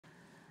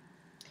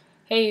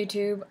Hey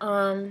YouTube,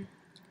 I'm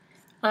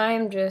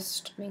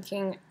just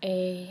making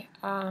a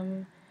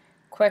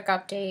quick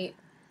update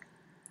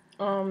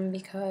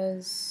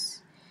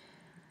because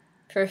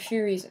for a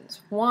few reasons.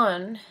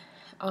 One,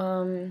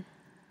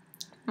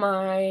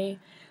 my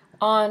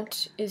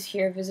aunt is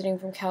here visiting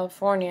from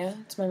California.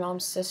 It's my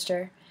mom's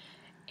sister,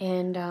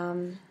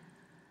 and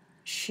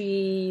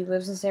she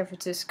lives in San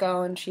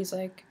Francisco, and she's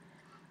like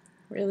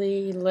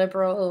really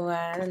liberal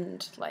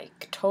and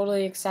like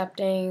totally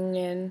accepting,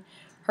 and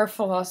her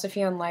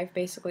philosophy on life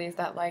basically is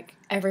that like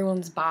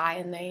everyone's bi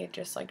and they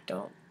just like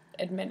don't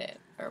admit it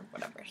or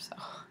whatever. So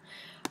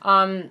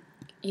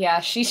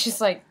yeah, she's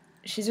just like,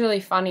 she's really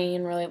funny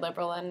and really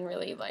liberal and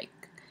really like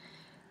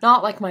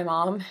not like my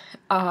mom,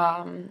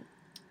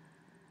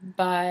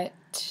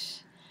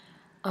 but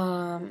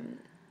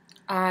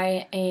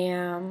I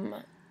am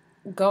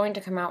going to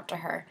come out to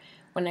her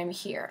when I'm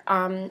here.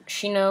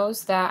 She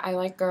knows that I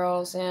like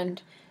girls, and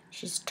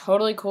she's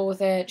totally cool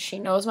with it. She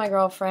knows my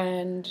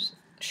girlfriend.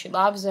 She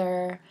loves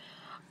her.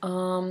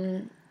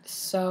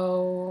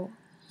 So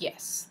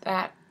yes,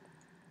 that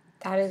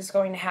is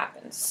going to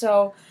happen.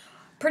 So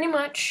pretty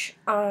much,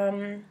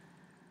 I'm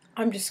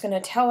just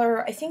gonna tell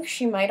her. I think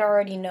she might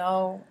already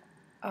know.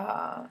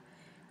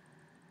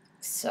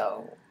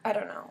 So I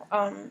don't know.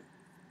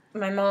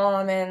 My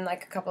mom and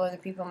like a couple other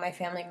people in my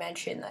family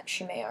mentioned that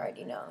she may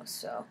already know.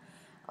 So,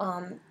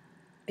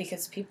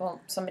 because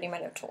somebody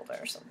might have told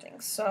her or something.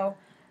 So,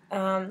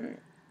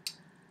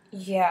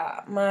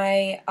 yeah,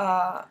 my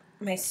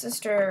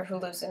sister who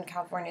lives in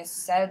California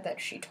said that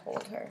she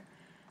told her.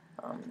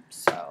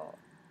 So,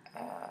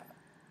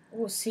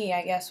 we'll see,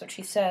 I guess, what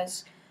she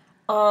says.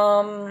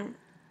 So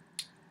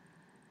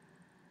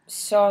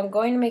I'm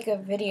going to make a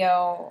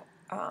video,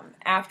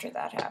 after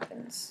that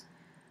happens.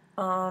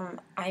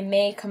 I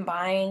may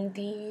combine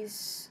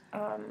these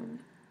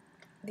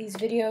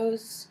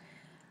videos,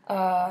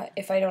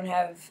 if I don't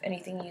have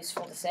anything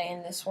useful to say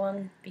in this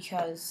one,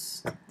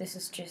 because this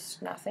is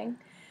just nothing.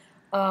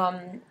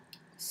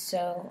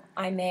 So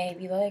I may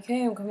be like,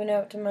 hey, I'm coming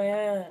out to my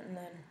aunt, and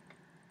then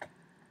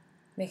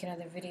make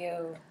another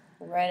video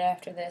right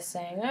after this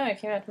saying, oh, I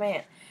came out to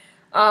my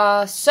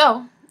aunt.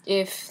 So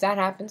if that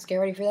happens, get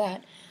ready for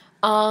that.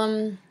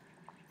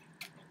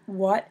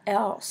 What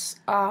else?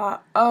 My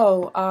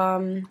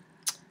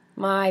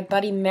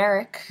buddy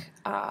Merric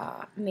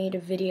made a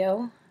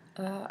video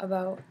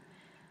about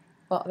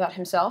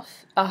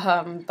himself,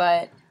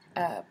 but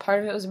part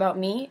of it was about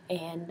me,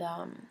 and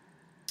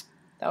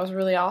that was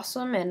really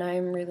awesome, and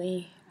I'm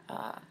really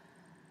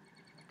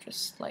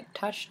just like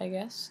touched, I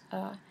guess.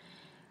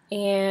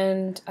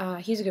 And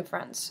he's a good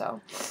friend,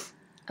 so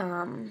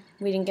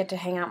we didn't get to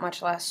hang out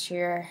much last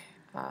year.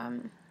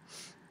 I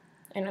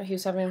know he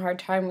was having a hard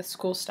time with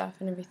school stuff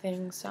and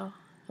everything, so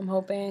I'm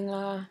hoping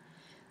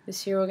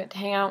this year we'll get to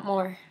hang out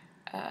more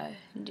and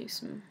do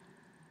some,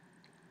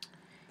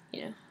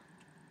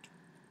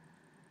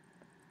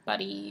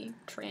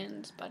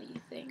 trans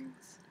buddy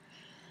things.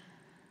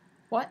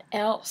 What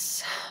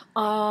else?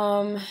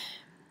 I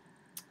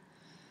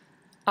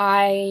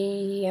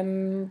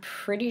am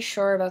pretty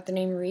sure about the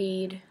name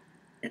Reed.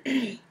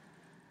 I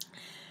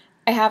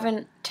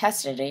haven't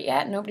tested it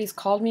yet. Nobody's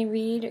called me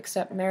Reed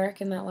except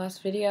Merric in that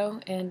last video,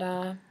 and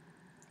it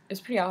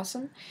was pretty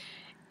awesome.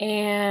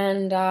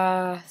 And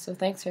so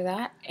thanks for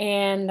that.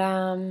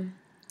 And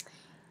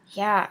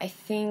yeah, I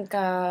think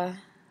that'll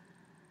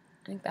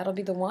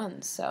be the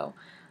one. So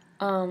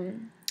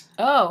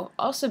oh,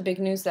 also big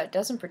news that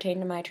doesn't pertain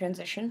to my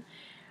transition.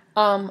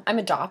 I'm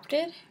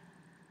adopted,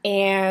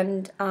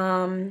 and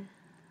I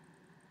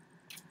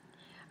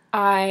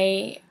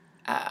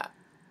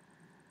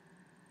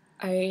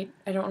don't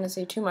want to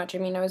say too much. I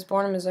mean, I was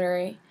born in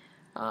Missouri,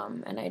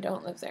 and I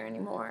don't live there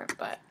anymore,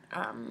 but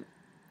I'm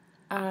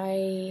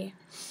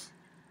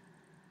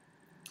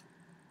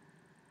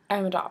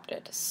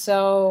adopted.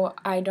 So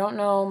I don't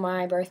know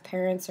my birth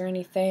parents or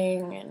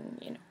anything,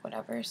 and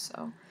whatever.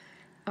 So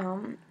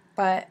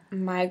but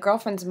my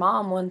girlfriend's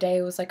mom one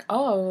day was like,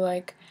 "Oh,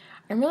 like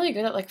I'm really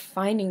good at like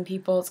finding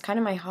people. It's kind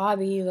of my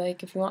hobby.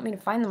 Like if you want me to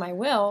find them, I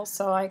will."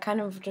 So I kind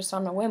of just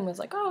on a whim was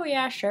like, "Oh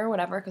yeah, sure,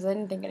 whatever," because I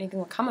didn't think anything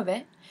would come of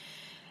it.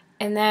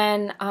 And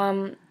then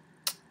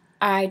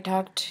I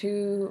talked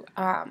to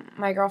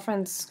my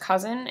girlfriend's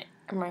cousin,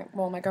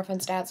 my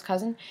girlfriend's dad's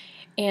cousin,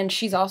 and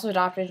she's also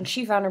adopted, and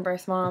she found her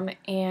birth mom,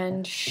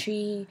 and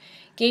she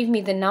gave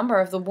me the number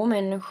of the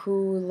woman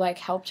who like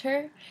helped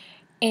her,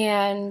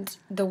 and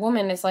the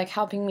woman is like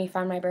helping me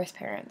find my birth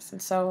parents.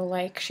 And so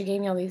like she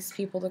gave me all these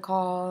people to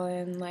call,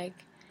 and like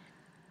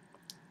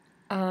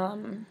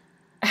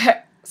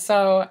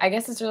so I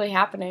guess it's really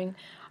happening.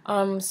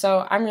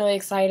 So I'm really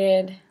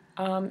excited.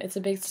 It's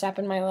a big step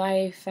in my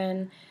life,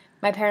 and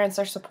my parents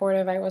are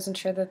supportive. I wasn't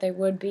sure that they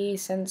would be,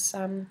 since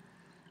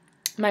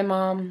my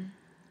mom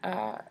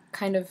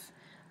kind of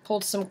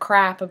pulled some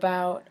crap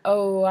about,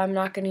 oh, I'm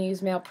not going to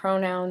use male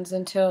pronouns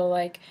until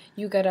like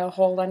you get a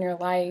hold on your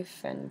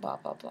life and blah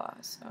blah blah.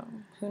 So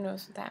who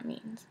knows what that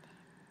means.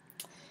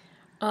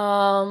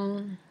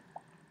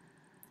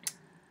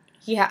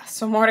 yeah,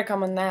 so more to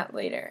come on that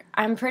later.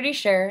 I'm pretty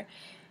sure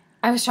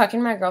I was talking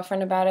to my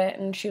girlfriend about it,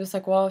 and she was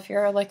like, well, if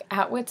you're, like,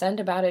 at wit's end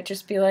about it,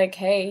 just be like,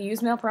 hey,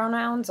 use male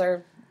pronouns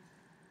or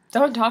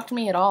don't talk to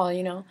me at all,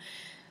 you know?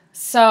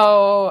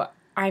 So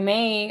I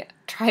may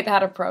try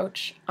that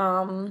approach,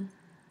 but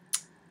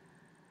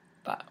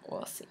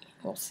we'll see.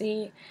 We'll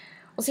see.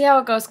 We'll see how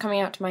it goes coming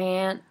out to my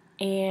aunt,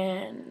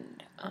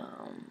 and,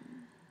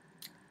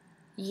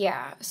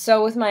 yeah.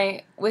 So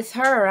with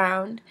her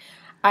around,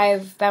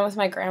 I've been with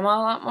my grandma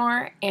a lot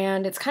more,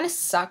 and it's kind of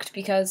sucked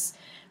because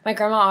my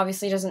grandma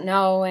obviously doesn't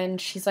know,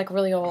 and she's, like,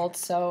 really old,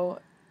 so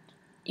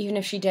even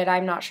if she did,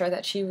 I'm not sure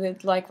that she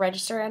would, like,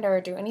 register it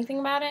or do anything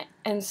about it.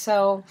 And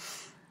so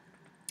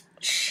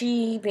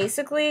she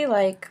basically,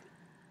 like,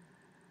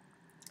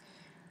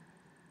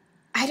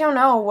 I don't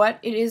know what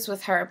it is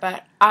with her,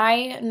 but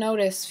I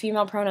notice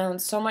female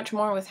pronouns so much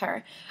more with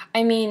her.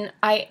 I mean,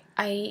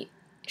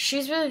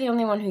 she's really the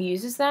only one who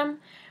uses them.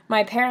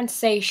 My parents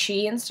say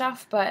she and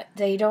stuff, but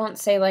they don't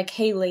say, like,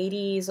 hey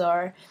ladies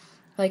or,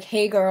 like,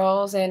 hey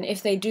girls, and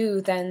if they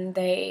do, then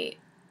they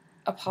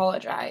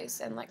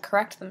apologize and, like,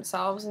 correct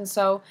themselves. And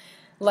so,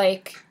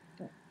 like,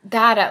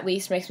 that at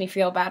least makes me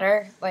feel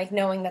better, like,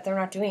 knowing that they're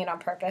not doing it on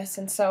purpose.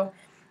 And so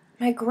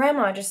my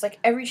grandma, just, like,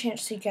 every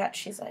chance she gets,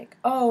 she's like,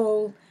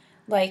 oh,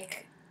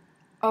 like,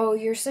 oh,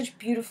 you're such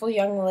beautiful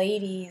young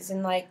ladies,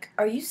 and, like,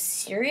 are you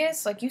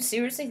serious? Like, you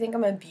seriously think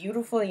I'm a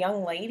beautiful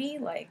young lady?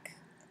 Like,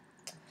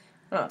 I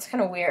don't know, it's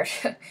kind of weird.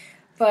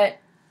 But,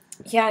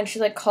 yeah, and she,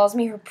 like, calls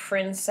me her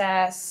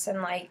princess,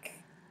 and, like,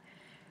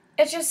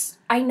 it just,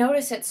 I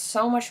notice it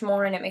so much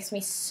more, and it makes me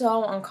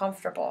so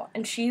uncomfortable.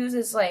 And she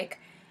uses, like,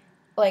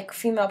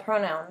 female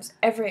pronouns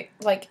every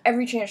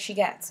chance she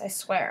gets, I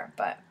swear.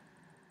 But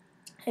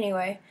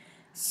anyway,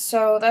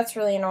 so that's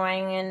really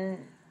annoying.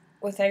 And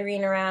with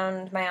Irene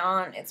around, my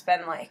aunt, it's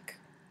been my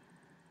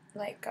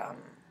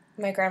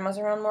grandma's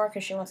around more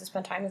because she wants to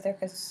spend time with her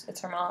because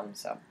it's her mom.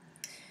 So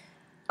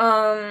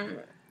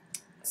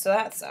so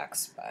that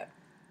sucks, but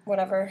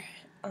whatever.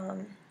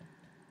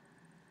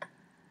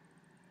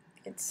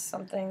 It's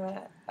something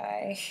that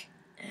I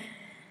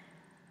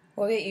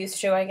will get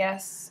used to, I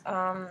guess.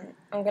 I'm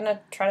going to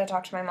try to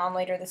talk to my mom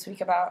later this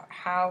week about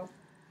how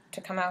to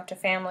come out to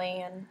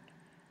family and,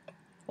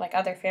 like,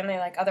 other family,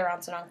 like other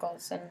aunts and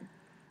uncles.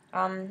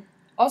 And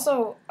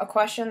also a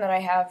question that I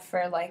have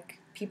for, like,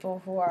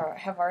 people who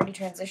have already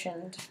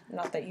transitioned,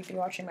 not that you'd be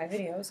watching my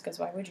videos, because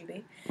why would you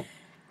be?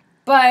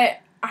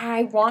 But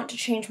I want to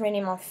change my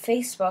name on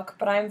Facebook,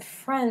 but I'm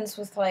friends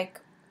with,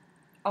 like,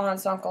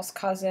 aunts, uncles,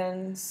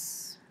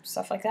 cousins,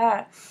 stuff like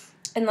that.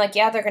 And, like,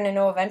 yeah, they're going to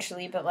know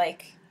eventually, but,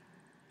 like,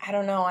 I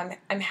don't know,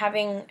 I'm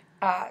having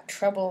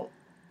trouble,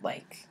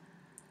 like,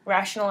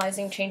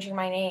 rationalizing changing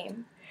my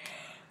name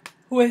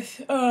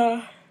with,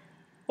 well,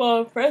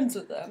 I'm friends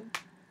with them.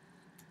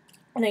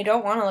 And I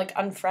don't want to, like,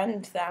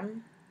 unfriend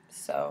them.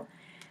 So,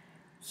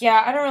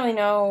 yeah, I don't really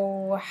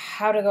know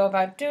how to go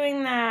about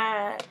doing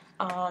that,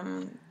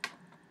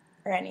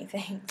 or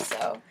anything.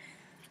 So,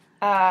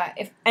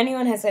 if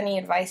anyone has any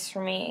advice for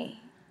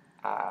me,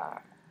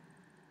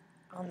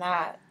 on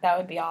that, that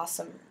would be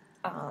awesome.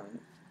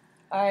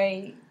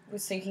 I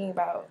was thinking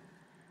about,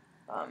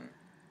 I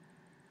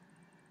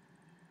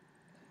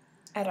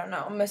don't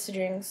know,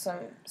 messaging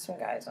some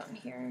guys on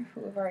here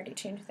who have already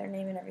changed their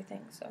name and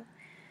everything, so,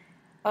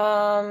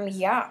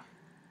 yeah.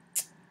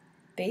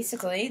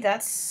 Basically,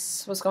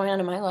 that's what's going on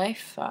in my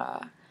life,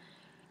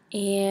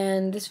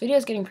 and this video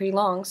is getting pretty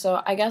long,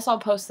 so I guess I'll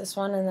post this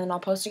one, and then I'll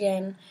post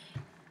again,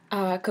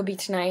 could be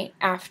tonight,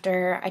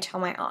 after I tell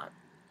my aunt,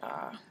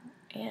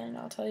 and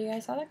I'll tell you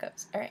guys how that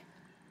goes. Alright,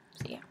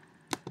 see ya.